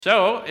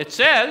So it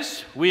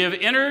says, we have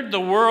entered the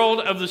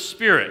world of the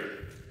Spirit.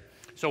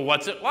 So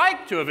what's it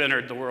like to have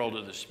entered the world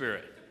of the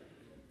Spirit?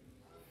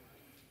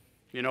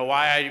 You know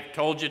why I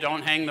told you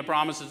don't hang the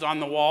promises on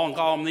the wall and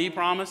call them the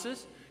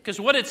promises? Because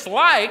what it's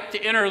like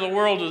to enter the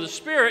world of the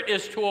Spirit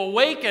is to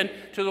awaken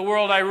to the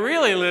world I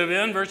really live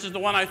in versus the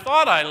one I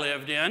thought I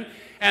lived in.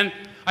 And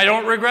I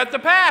don't regret the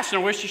past,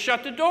 and I wish to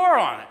shut the door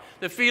on it.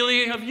 The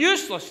feeling of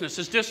uselessness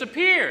has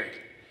disappeared.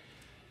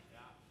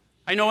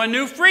 I know a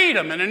new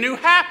freedom and a new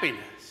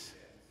happiness.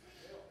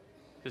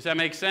 Does that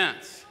make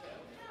sense?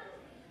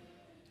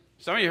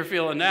 Some of you are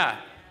feeling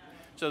that.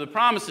 So the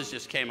promises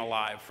just came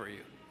alive for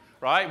you,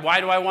 right? Why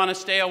do I want to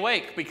stay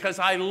awake? Because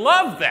I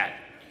love that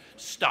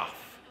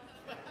stuff.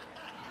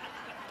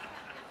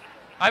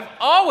 I've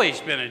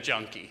always been a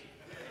junkie.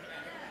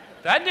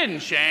 That didn't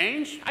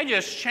change. I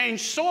just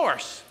changed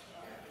source.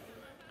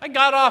 I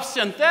got off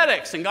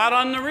synthetics and got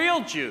on the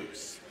real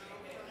juice.